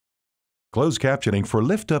Closed captioning for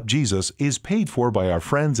Lift Up Jesus is paid for by our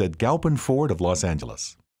friends at Galpin Ford of Los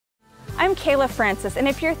Angeles. I'm Kayla Francis, and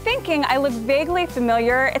if you're thinking I look vaguely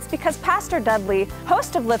familiar, it's because Pastor Dudley,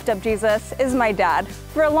 host of Lift Up Jesus, is my dad.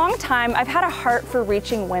 For a long time, I've had a heart for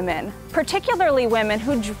reaching women, particularly women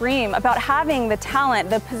who dream about having the talent,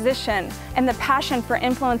 the position, and the passion for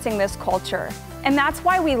influencing this culture. And that's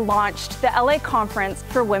why we launched the LA Conference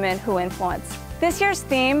for Women Who Influence. This year's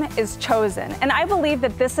theme is Chosen, and I believe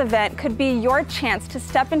that this event could be your chance to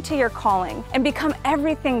step into your calling and become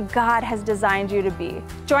everything God has designed you to be.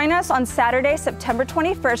 Join us on Saturday, September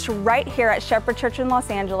 21st, right here at Shepherd Church in Los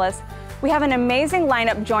Angeles. We have an amazing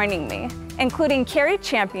lineup joining me, including Carrie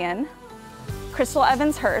Champion, Crystal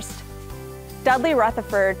Evans-Hurst, Dudley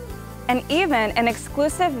Rutherford, and even an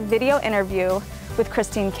exclusive video interview with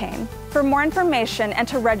Christine Kane. For more information and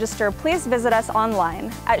to register, please visit us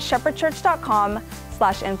online at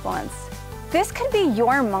shepherdchurch.com/influence. This could be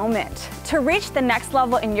your moment to reach the next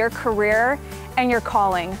level in your career and your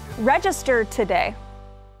calling. Register today.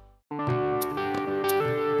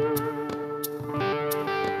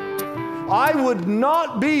 I would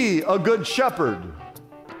not be a good shepherd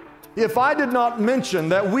if I did not mention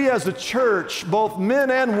that we as a church, both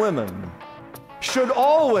men and women, should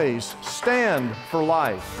always stand for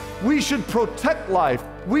life. We should protect life.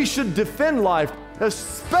 We should defend life,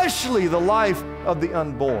 especially the life of the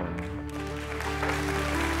unborn.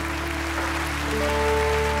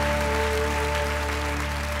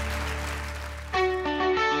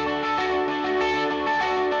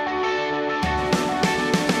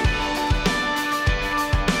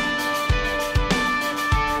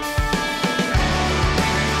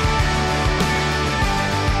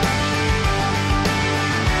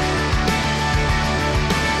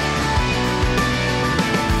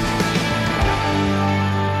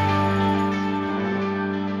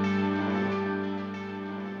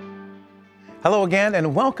 Hello again,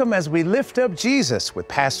 and welcome as we lift up Jesus with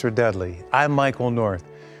Pastor Dudley. I'm Michael North.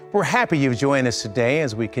 We're happy you've joined us today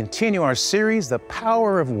as we continue our series, The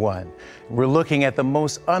Power of One. We're looking at the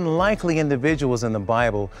most unlikely individuals in the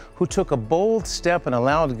Bible who took a bold step and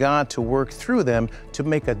allowed God to work through them to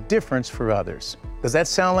make a difference for others. Does that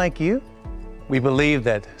sound like you? We believe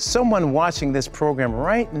that someone watching this program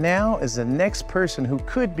right now is the next person who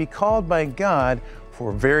could be called by God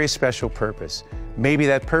for a very special purpose. Maybe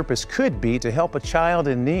that purpose could be to help a child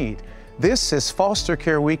in need. This is Foster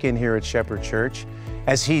Care Weekend here at Shepherd Church.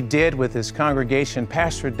 As he did with his congregation,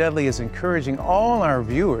 Pastor Dudley is encouraging all our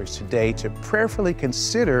viewers today to prayerfully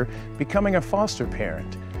consider becoming a foster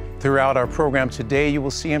parent. Throughout our program today, you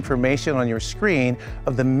will see information on your screen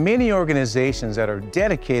of the many organizations that are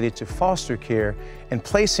dedicated to foster care and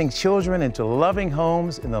placing children into loving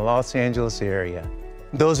homes in the Los Angeles area.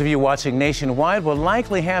 Those of you watching nationwide will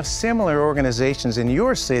likely have similar organizations in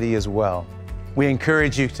your city as well. We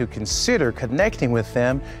encourage you to consider connecting with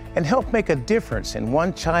them and help make a difference in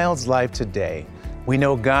one child's life today. We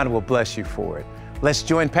know God will bless you for it. Let's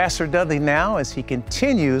join Pastor Dudley now as he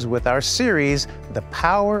continues with our series, The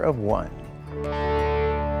Power of One.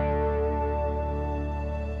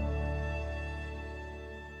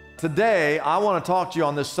 Today, I want to talk to you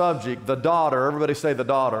on this subject, the daughter. Everybody say the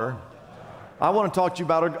daughter. I want to talk to you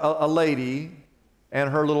about a lady and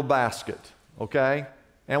her little basket, okay?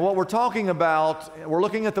 And what we're talking about, we're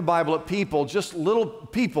looking at the Bible at people, just little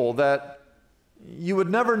people that you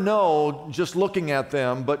would never know just looking at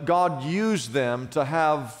them, but God used them to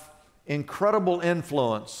have incredible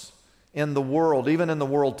influence in the world, even in the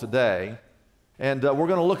world today. And we're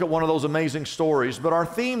going to look at one of those amazing stories. But our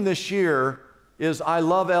theme this year is I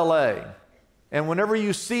Love LA. And whenever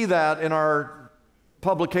you see that in our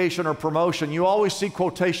publication or promotion, you always see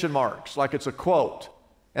quotation marks, like it's a quote.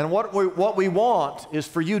 And what we want is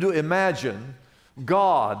for you to imagine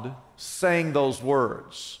God saying those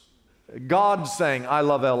words. God saying, I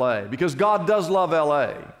love LA, because God does love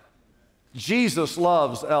LA. Jesus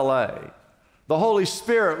loves LA. The Holy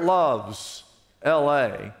Spirit loves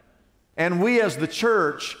LA. And we as the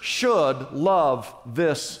church should love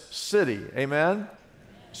this city. Amen?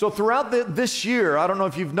 So throughout this year, I don't know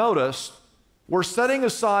if you've noticed, we're setting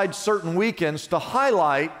aside certain weekends to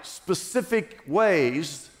highlight specific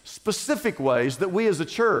ways that we as a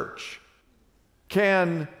church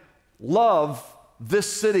can love this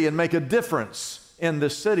city and make a difference in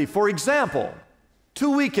this city. For example,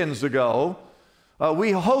 2 weekends ago,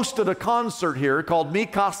 we hosted a concert here called Mi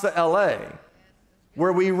Casa LA,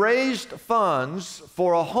 where we raised funds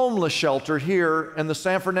for a homeless shelter here in the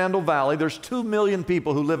San Fernando Valley. There's 2 million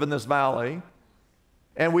people who live in this valley.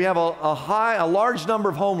 And we have a large number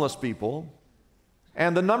of homeless people.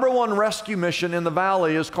 And the #1 rescue mission in the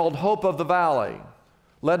valley is called Hope of the Valley.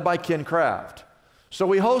 led by Ken Kraft. So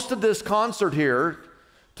we hosted this concert here,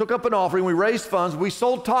 took up an offering, we raised funds, we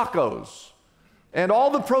sold tacos, and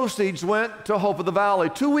all the proceeds went to Hope of the Valley.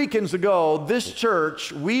 2 weekends ago, this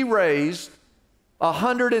church, we raised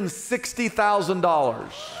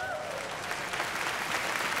 $160,000.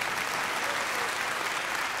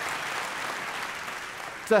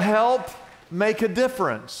 to help make a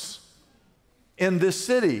difference in this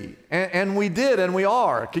city. And we did, and we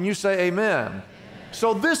are. Can you say amen?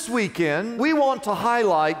 So this weekend, we want to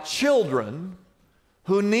highlight children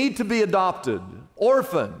who need to be adopted,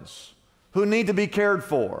 orphans who need to be cared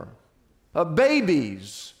for,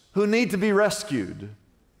 babies who need to be rescued,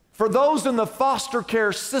 for those in the foster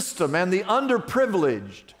care system and the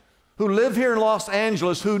underprivileged who live here in Los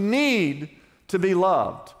Angeles who need to be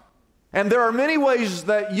loved. And there are many ways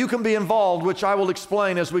that you can be involved, which I will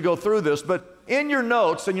explain as we go through this, but in your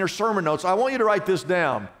notes, in your sermon notes, I want you to write this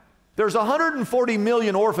down. There's 140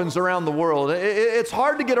 million orphans around the world. It's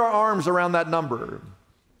hard to get our arms around that number.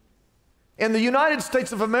 In the United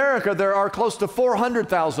States of America, there are close to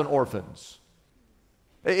 400,000 orphans.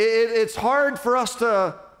 It's hard for us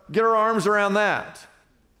to get our arms around that.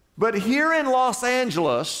 But here in Los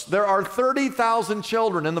Angeles, there are 30,000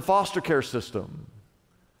 children in the foster care system.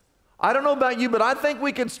 I don't know about you, but I think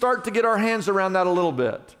we can start to get our hands around that a little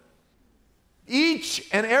bit. Each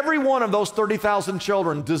and every one of those 30,000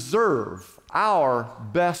 children deserve our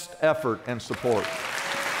best effort and support.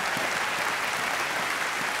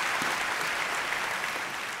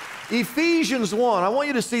 Ephesians 1, I want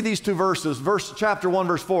you to see these two verses, chapter 1,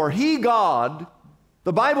 verse 4. He, God,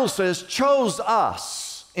 the Bible says, chose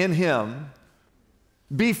us in Him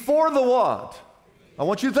before the what? I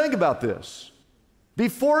want you to think about this.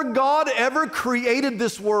 Before God ever created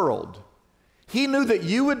this world, He knew that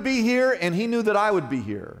you would be here and He knew that I would be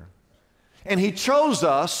here. And He chose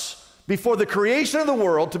us before the creation of the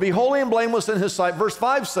world to be holy and blameless in His sight. Verse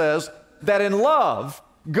 5 says that in love,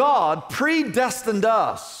 God predestined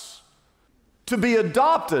us to be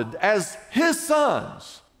adopted as His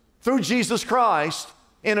sons through Jesus Christ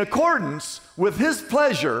in accordance with His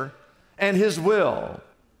pleasure and His will.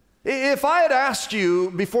 If I had asked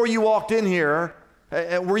you before you walked in here,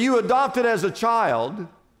 were you adopted as a child?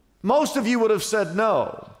 Most of you would have said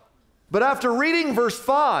no. But after reading verse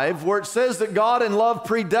 5, where it says that God in love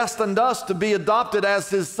predestined us to be adopted as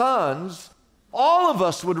His sons, all of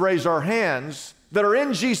us would raise our hands that are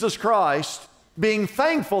in Jesus Christ, being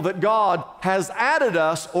thankful that God has added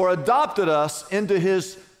us or adopted us into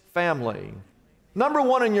His family. Number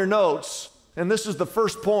one in your notes, and this is the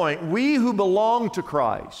first point, we who belong to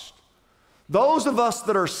Christ, those of us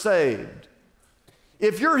that are saved,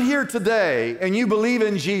 if you're here today and you believe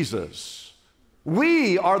in Jesus,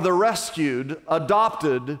 we are the rescued,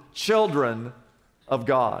 adopted children of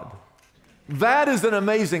God. That is an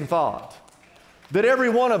amazing thought, that every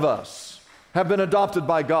one of us have been adopted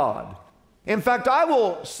by God. In fact, I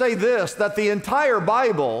will say this, that the entire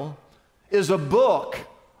Bible is a book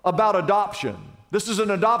about adoption. This is an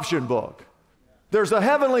adoption book. There's a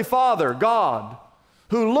heavenly Father, God,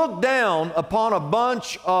 who looked down upon a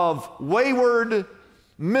bunch of wayward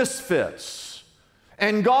misfits,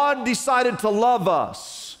 and God decided to love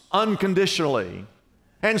us unconditionally.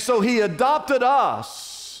 And so He adopted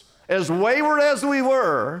us, as wayward as we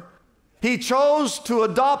were. He chose to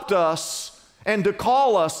adopt us and to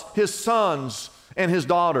call us His sons and His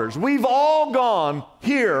daughters. We've all gone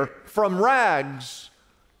here from rags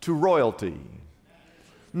to royalty.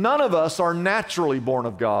 None of us are naturally born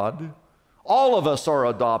of God. All of us are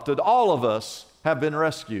adopted. All of us have been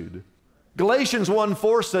rescued. Galatians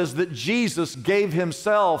 1:4 says that Jesus gave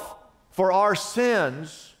Himself for our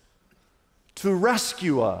sins to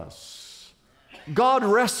rescue us. God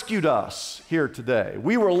rescued us here today.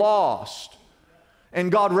 We were lost, and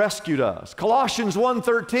God rescued us. Colossians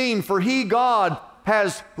 1:13, for He, God,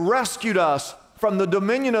 has rescued us from the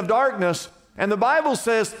dominion of darkness. And the Bible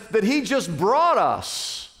says that He just brought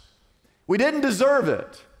us. We didn't deserve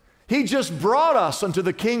it. He just brought us into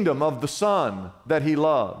the kingdom of the Son that He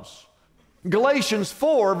loves. Galatians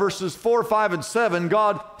 4, verses 4, 5, and 7,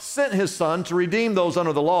 God sent His Son to redeem those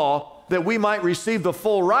under the law, that we might receive the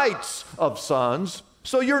full rights of sons.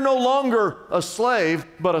 So you're no longer a slave,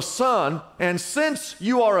 but a son. And since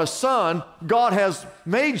you are a son, God has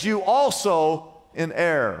made you also an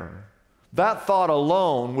heir. That thought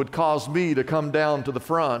alone would cause me to come down to the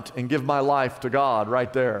front and give my life to God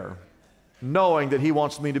right there, knowing that He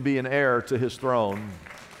wants me to be an heir to His throne.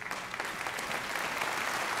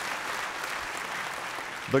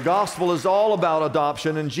 The gospel is all about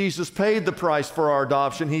adoption, and Jesus paid the price for our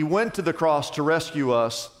adoption. He went to the cross to rescue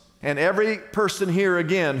us, and every person here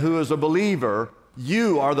again who is a believer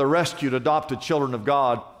You are the rescued, adopted children of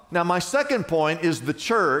God. Now, my second point is the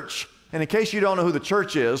church. And in case you don't know who the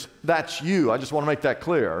church is, that's you. I just want to make that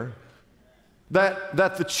clear.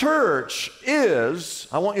 That the church is,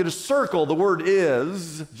 I want you to circle the word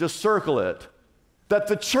is, just circle it. That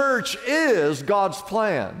the church is God's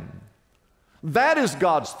plan. That is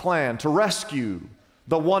God's plan, to rescue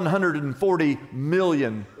the 140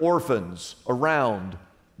 million orphans around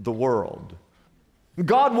the world.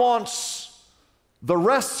 God wants the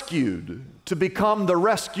rescued to become the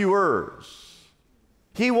rescuers.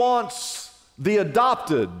 He wants the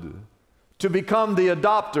adopted to become the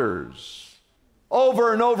adopters.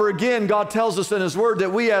 Over and over again, God tells us in His Word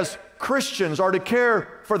that we as Christians are to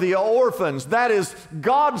care for the orphans. That is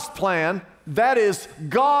God's plan. That is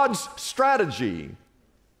God's strategy.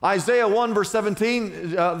 Isaiah 1 verse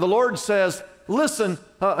 17, the Lord says, listen,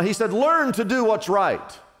 He said, learn to do what's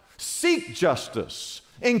right. Seek justice.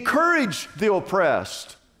 Encourage the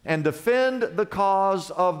oppressed. And defend the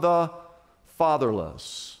cause of the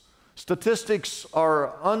fatherless. Statistics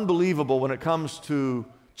are unbelievable when it comes to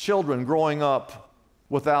children growing up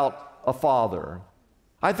without a father.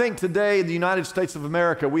 I think today in the United States of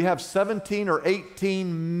America, we have 17 or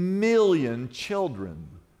 18 million children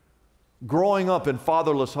growing up in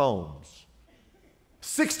fatherless homes.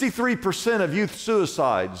 63% of youth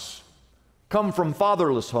suicides come from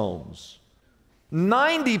fatherless homes.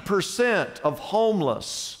 90% of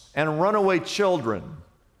homeless and runaway children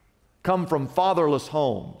come from fatherless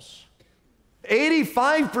homes.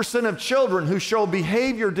 85% of children who show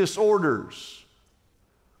behavior disorders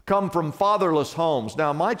come from fatherless homes.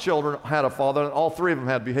 Now, my children had a father, and all three of them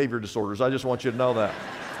had behavior disorders. I just want you to know that.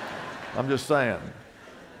 I'm just saying.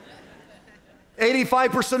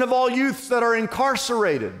 85% of all youths that are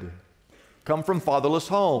incarcerated come from fatherless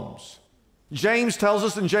homes. James tells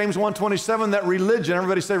us in James 1:27 that religion,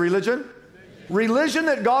 everybody say religion? Religion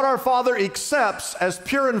that God our Father accepts as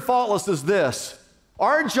pure and faultless is this: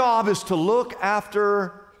 our job is to look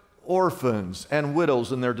after orphans and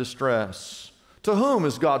widows in their distress. To whom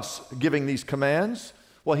is God giving these commands?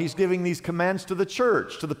 Well, He's giving these commands to the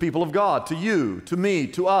church, to the people of God, to you, to me,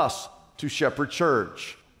 to us, to Shepherd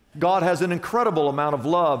Church. God has an incredible amount of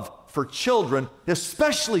love for children,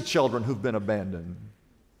 especially children who've been abandoned.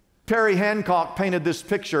 Perry Hancock painted this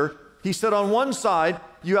picture. He said on one side,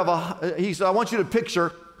 he said, I want you to picture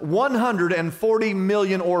 140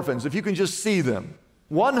 million orphans, if you can just see them.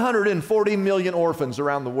 140 million orphans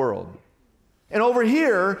around the world. And over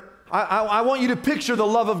here, I want you to picture the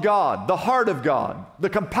love of God, the heart of God, the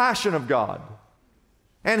compassion of God.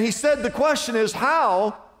 And he said the question is,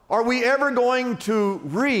 how are we ever going to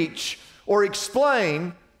reach or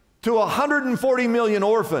explain to 140 million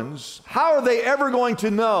orphans, how are they ever going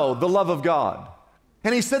to know the love of God?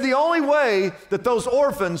 And he said the only way that those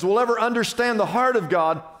orphans will ever understand the heart of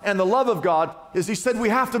God and the love of God is, he said, we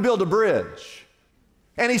have to build a bridge.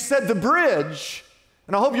 And he said the bridge,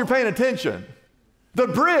 and I hope you're paying attention, the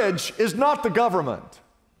bridge is not the government.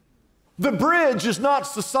 The bridge is not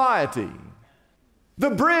society.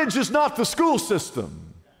 The bridge is not the school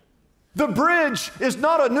system. The bridge is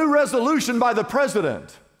not a new resolution by the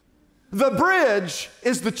president. The bridge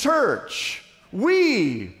is the church.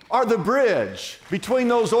 We are the bridge between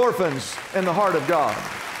those orphans and the heart of God.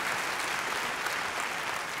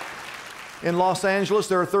 In Los Angeles,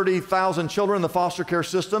 there are 30,000 children in the foster care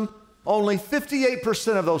system. Only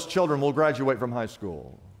 58% of those children will graduate from high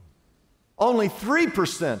school. Only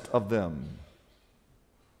 3% of them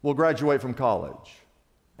will graduate from college.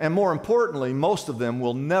 And more importantly, most of them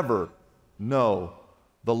will never know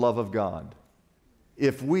the love of God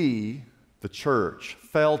if we, the church,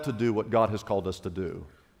 fail to do what God has called us to do.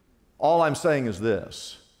 All I'm saying is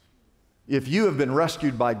this: if you have been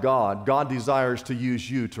rescued by God, God desires to use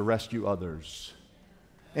you to rescue others.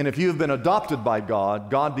 And if you have been adopted by God,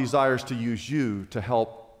 God desires to use you to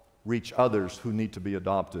help reach others who need to be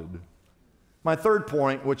adopted. My third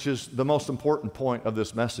point, which is the most important point of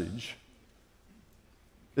this message,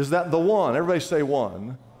 is that the one, everybody say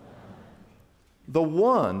one, the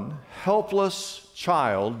one helpless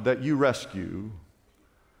child that you rescue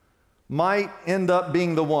might end up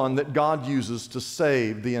being the one that God uses to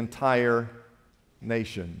save the entire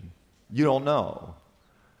nation. You don't know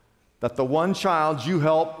that the one child you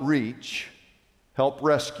help reach, help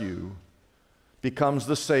rescue, becomes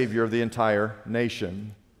the Savior of the entire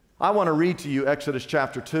nation. I want to read to you Exodus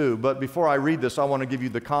chapter 2, but before I read this, I want to give you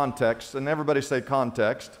the context, and everybody say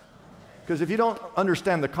context, because if you don't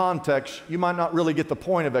understand the context, you might not really get the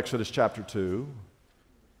point of Exodus chapter 2.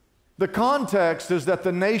 The context is that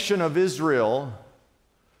the nation of Israel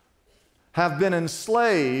have been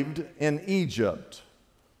enslaved in Egypt.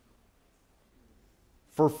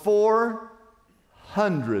 for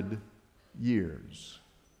 400 years.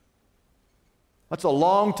 That's a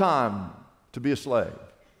long time to be a slave.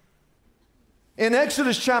 In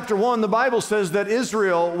Exodus chapter 1, the Bible says that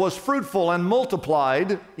Israel was fruitful and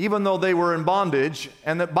multiplied, even though they were in bondage,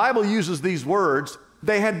 and the Bible uses these words,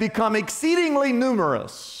 they had become exceedingly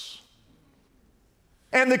numerous.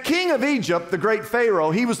 And the king of Egypt, the great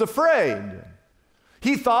Pharaoh, he was afraid.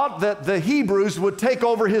 He thought that the Hebrews would take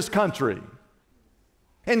over his country.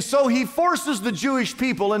 And so he forces the Jewish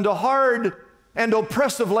people into hard and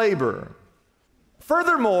oppressive labor.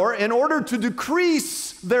 Furthermore, in order to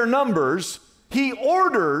decrease their numbers, he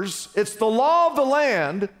orders, it's the law of the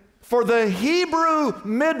land, for the Hebrew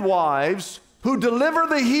midwives who deliver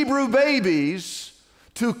the Hebrew babies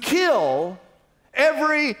to kill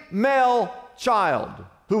every male child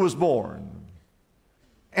who was born.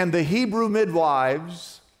 And the Hebrew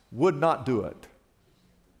midwives would not do it.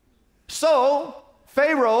 So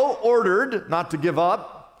Pharaoh ordered, not to give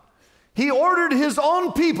up, he ordered his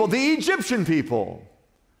own people, the Egyptian people.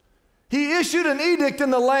 He issued an edict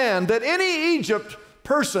in the land that any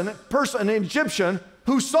an Egyptian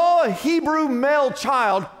who saw a Hebrew male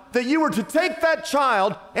child, that you were to take that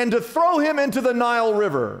child and to throw him into the Nile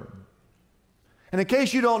River. And in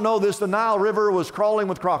case you don't know this, the Nile River was crawling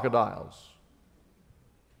with crocodiles.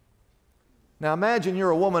 Now imagine you're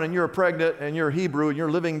a woman and you're pregnant and you're Hebrew and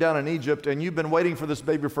you're living down in Egypt and you've been waiting for this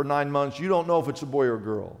baby for 9 months. You don't know if it's a boy or a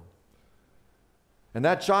girl. And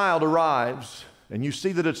that child arrives and you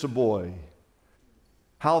see that it's a boy.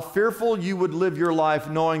 How fearful you would live your life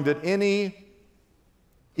knowing that any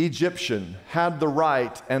Egyptian had the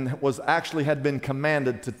right and had been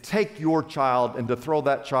commanded to take your child and to throw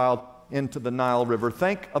that child into the Nile River.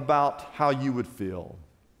 Think about how you would feel.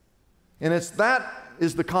 And that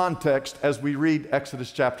is the context as we read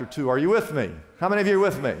Exodus chapter 2. Are you with me? How many of you are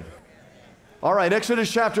with me? All right,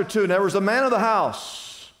 Exodus chapter 2. Now, there was a man of the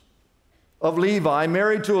house of Levi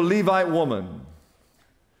married to a Levite woman.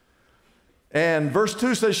 And verse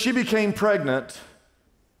 2 says she became pregnant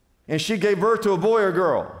and she gave birth to a boy or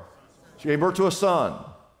girl. She gave birth to a son.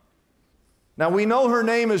 Now we know her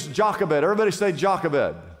name is Jochebed. Everybody say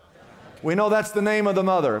Jochebed. We know that's the name of the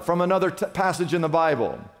mother from another passage in the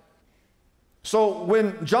Bible. So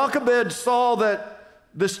when Jochebed saw that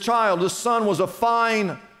this child, this son, was a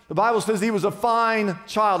fine, the Bible says he was a fine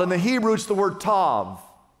child. In the Hebrew, it's the word tav.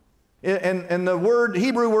 And the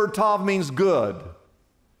Hebrew word tav means good.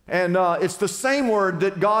 And it's the same word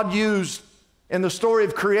that God used in the story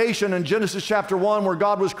of creation in Genesis chapter 1, where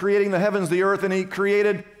God was creating the heavens, the earth, and he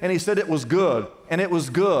created, and he said it was good. And it was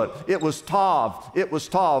good. It was tav. It was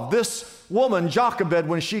tav. This woman, Jochebed,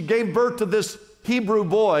 when she gave birth to this Hebrew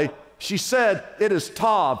boy, she said, it is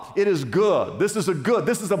tav. It is good. This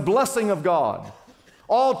is a blessing of God.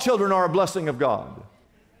 All children are a blessing of God.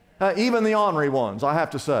 Even the ornery ones, I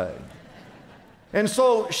have to say. And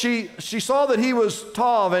so she saw that he was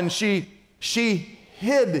tav, and she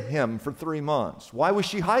hid him for 3 months. Why was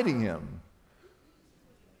she hiding him?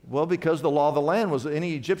 Well, because the law of the land was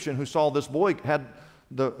any Egyptian who saw this boy had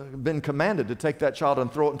been commanded to take that child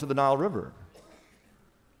and throw it into the Nile River.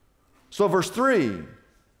 So verse 3,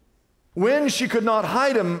 when she could not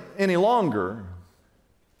hide him any longer,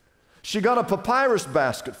 she got a papyrus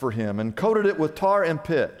basket for him and coated it with tar and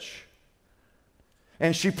pitch.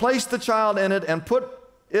 And she placed the child in it and put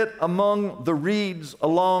it among the reeds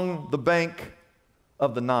along the bank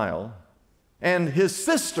of the Nile. And his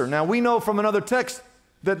sister, now we know from another text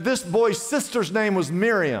that this boy's sister's name was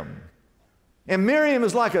Miriam. And Miriam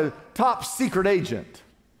is like a top secret agent.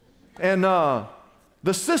 And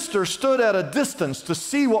the sister stood at a distance to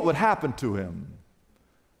see what would happen to him.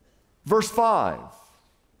 Verse 5,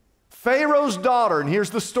 Pharaoh's daughter, and here's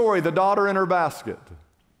the story, the daughter in her basket.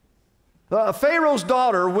 Pharaoh's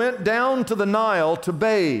daughter went down to the Nile to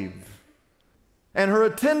bathe, and her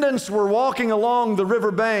attendants were walking along the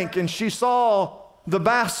river bank, and she saw the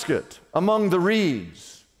basket among the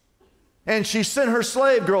reeds, and she sent her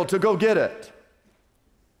slave girl to go get it.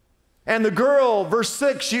 And the girl, verse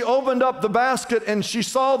 6, she opened up the basket and she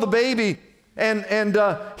saw the baby, and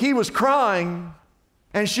he was crying,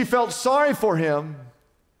 and she felt sorry for him.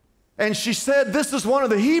 And she said, this is one of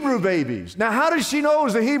the Hebrew babies. Now, how did she know it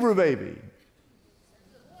was a Hebrew baby?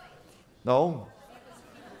 No.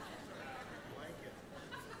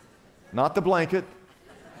 Not the blanket.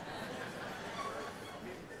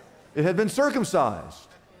 It had been circumcised.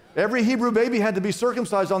 Every Hebrew baby had to be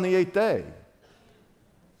circumcised on the 8th day.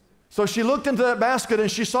 So she looked into that basket and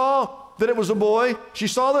she saw that it was a boy. She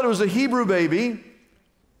saw that it was a Hebrew baby.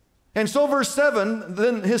 And so verse 7,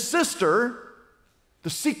 then his sister, the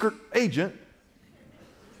secret agent,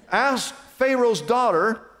 asked Pharaoh's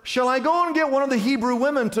daughter, shall I go and get one of the Hebrew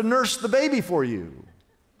women to nurse the baby for you?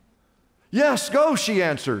 Yes, go, she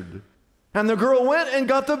answered. And the girl went and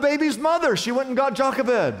got the baby's mother. She went and got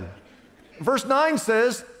Jochebed. Verse 9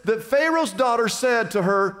 says that Pharaoh's daughter said to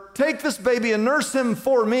her, take this baby and nurse him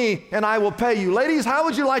for me, and I will pay you. Ladies, how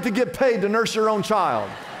would you like to get paid to nurse your own child?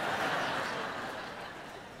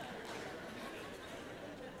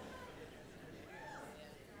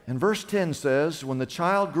 And verse 10 says, when the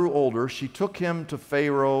child grew older, she took him to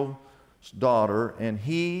Pharaoh's daughter, and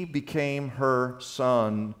he became her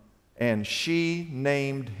son, and she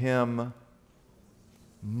named him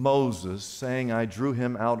Moses, saying, I drew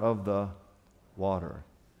him out of the water.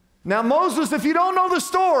 Now Moses, if you don't know the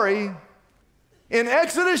story, in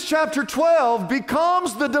Exodus chapter 12,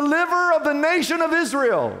 becomes the deliverer of the nation of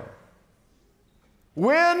Israel.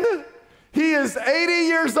 When he is 80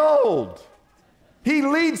 years old, he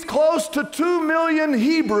leads close to 2 million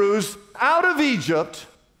Hebrews out of Egypt,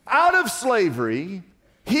 out of slavery.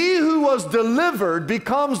 He who was delivered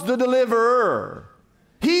becomes the deliverer.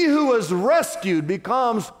 He who was rescued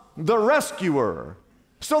becomes the rescuer.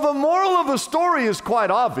 So the moral of the story is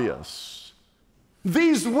quite obvious.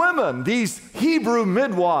 These women, these Hebrew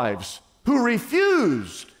midwives who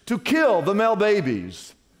refused to kill the male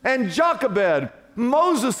babies, and Jochebed,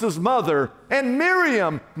 Moses' mother, and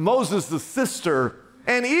Miriam, Moses' sister,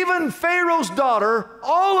 and even Pharaoh's daughter,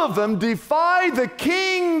 all of them defied the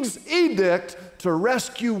king's edict to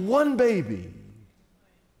rescue one baby,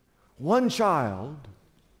 one child.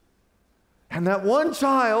 And that one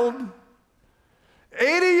child,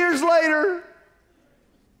 80 years later,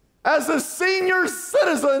 as a senior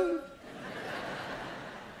citizen,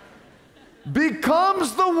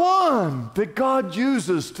 becomes the one that God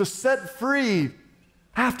uses to set free,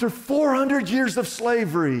 after 400 years of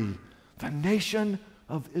slavery, the nation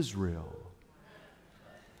of Israel.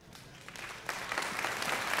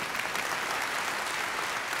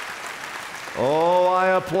 Oh, I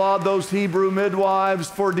applaud those Hebrew midwives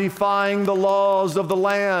for defying the laws of the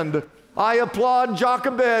land. I applaud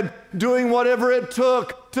Jochebed doing whatever it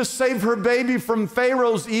took to save her baby from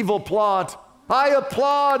Pharaoh's evil plot. I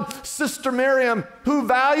applaud Sister Miriam, who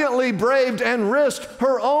valiantly braved and risked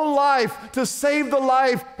her own life to save the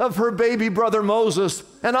life of her baby brother Moses.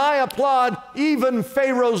 And I applaud even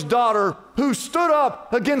Pharaoh's daughter, who stood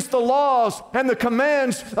up against the laws and the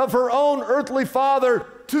commands of her own earthly father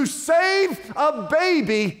to save a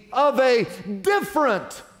baby of a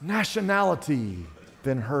different nationality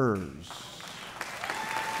than hers.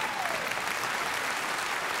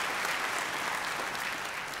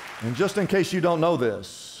 And just in case you don't know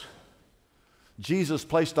this, Jesus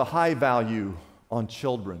placed a high value on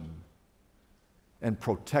children and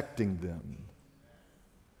protecting them.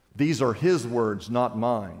 These are his words, not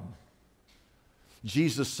mine.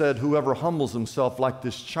 Jesus said, whoever humbles himself like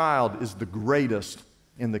this child is the greatest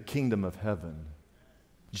in the kingdom of heaven.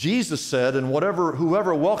 Jesus said, and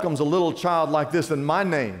whoever welcomes a little child like this in my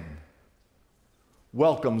name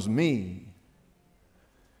welcomes me.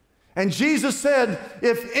 And Jesus said,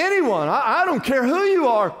 if anyone, I don't care who you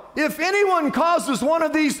are, if anyone causes one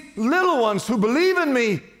of these little ones who believe in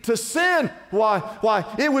me to sin, why,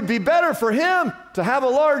 it would be better for him to have a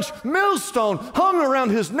large millstone hung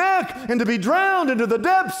around his neck and to be drowned into the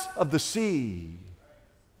depths of the sea.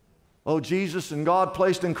 Oh, Jesus and God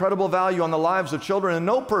placed incredible value on the lives of children, and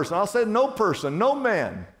no person, I'll say no person, no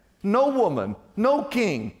man, no woman, no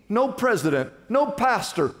king, no president, no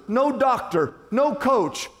pastor, no doctor, no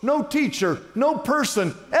coach, no teacher, no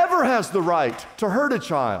person ever has the right to hurt a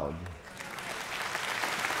child.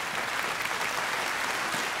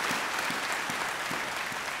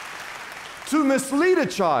 To mislead a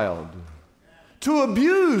child, to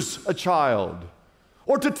abuse a child,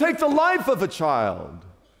 or to take the life of a child.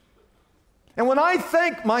 And when I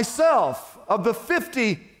think myself of the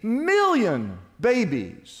 50 million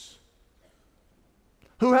babies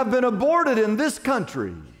who have been aborted in this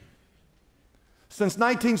country since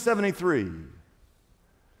 1973,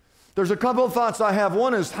 there's a couple of thoughts I have.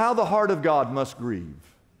 One is how the heart of God must grieve.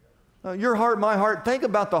 Your heart, my heart, think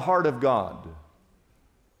about the heart of God.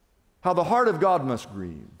 How the heart of God must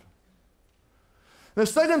grieve. The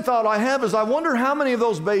second thought I have is I wonder how many of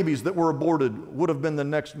those babies that were aborted would have been the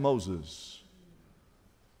next Moses,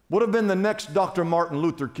 would have been the next Dr. Martin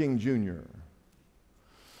Luther King Jr.,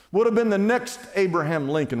 would have been the next Abraham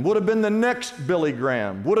Lincoln, would have been the next Billy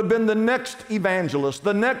Graham, would have been the next evangelist,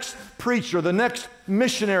 the next preacher, the next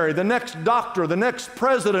missionary, the next doctor, the next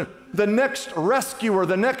president, the next rescuer,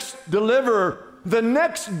 the next deliverer, the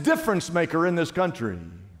next difference maker in this country.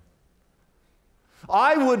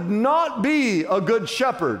 I would not be a good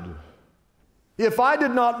shepherd if I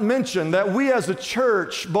did not mention that we as a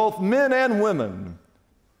church, both men and women,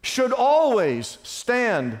 should always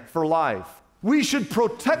stand for life. We should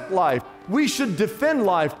protect life. We should defend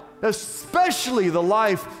life, especially the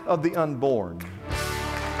life of the unborn.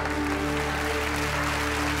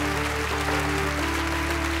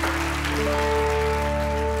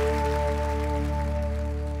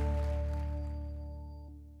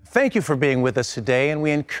 Thank you for being with us today, and we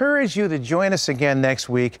encourage you to join us again next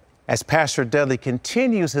week as Pastor Dudley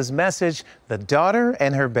continues his message, The Daughter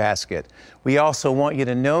and Her Basket. We also want you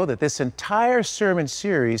to know that this entire sermon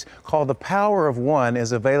series called The Power of One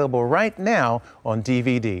is available right now on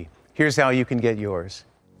DVD. Here's how you can get yours.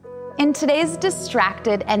 In today's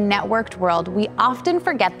distracted and networked world, we often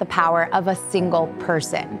forget the power of a single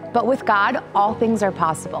person. But with God, all things are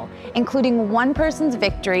possible, including one person's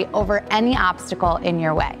victory over any obstacle in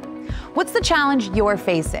your way. What's the challenge you're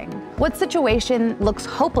facing? What situation looks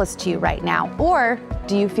hopeless to you right now? Or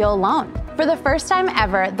do you feel alone? For the first time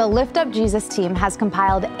ever, the Lift Up Jesus team has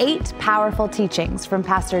compiled 8 powerful teachings from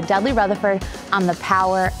Pastor Dudley Rutherford on the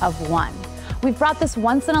power of one. We've brought this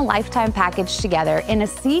once-in-a-lifetime package together in a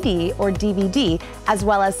CD or DVD, as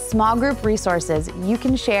well as small group resources you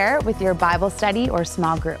can share with your Bible study or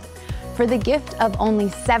small group. For the gift of only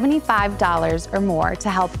 $75 or more to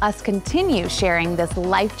help us continue sharing this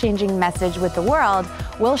life-changing message with the world,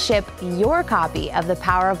 we'll ship your copy of The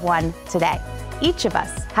Power of One today. Each of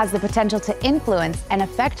us has the potential to influence and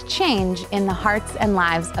affect change in the hearts and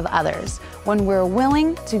lives of others when we're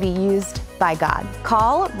willing to be used by God.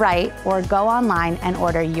 Call, write, or go online and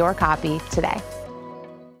order your copy today.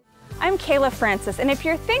 I'm Kayla Francis, and if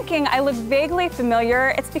you're thinking I look vaguely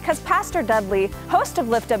familiar, it's because Pastor Dudley, host of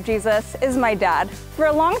Lift Up Jesus, is my dad. For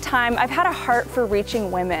a long time, I've had a heart for reaching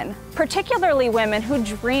women, particularly women who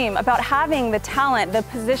dream about having the talent, the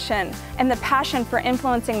position, and the passion for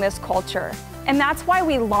influencing this culture. And that's why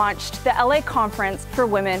we launched the LA Conference for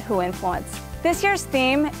Women Who Influence. This year's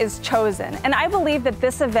theme is Chosen, and I believe that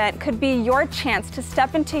this event could be your chance to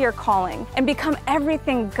step into your calling and become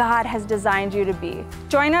everything God has designed you to be.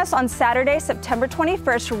 Join us on Saturday, September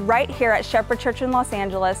 21st, right here at Shepherd Church in Los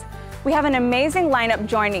Angeles. We have an amazing lineup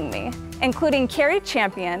joining me, including Carrie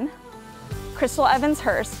Champion, Crystal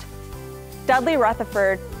Evans-Hurst, Dudley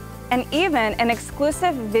Rutherford, and even an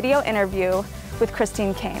exclusive video interview with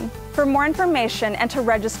Christine Kane. For more information and to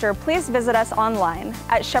register, please visit us online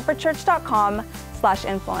at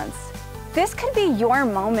shepherdchurch.com/influence. This could be your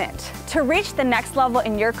moment to reach the next level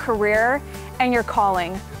in your career and your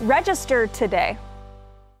calling. Register today.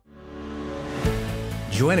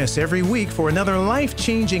 Join us every week for another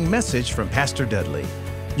life-changing message from Pastor Dudley.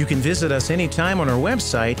 You can visit us anytime on our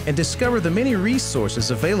website and discover the many resources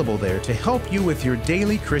available there to help you with your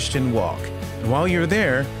daily Christian walk. And while you're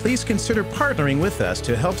there, please consider partnering with us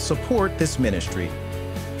to help support this ministry.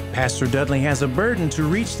 Pastor Dudley has a burden to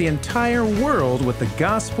reach the entire world with the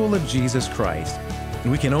gospel of Jesus Christ.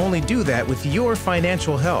 And we can only do that with your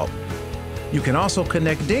financial help. You can also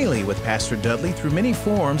connect daily with Pastor Dudley through many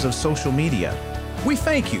forms of social media. We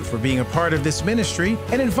thank you for being a part of this ministry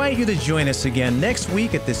and invite you to join us again next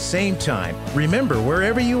week at this same time. Remember,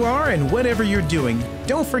 wherever you are and whatever you're doing,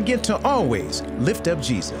 don't forget to always lift up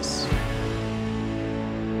Jesus.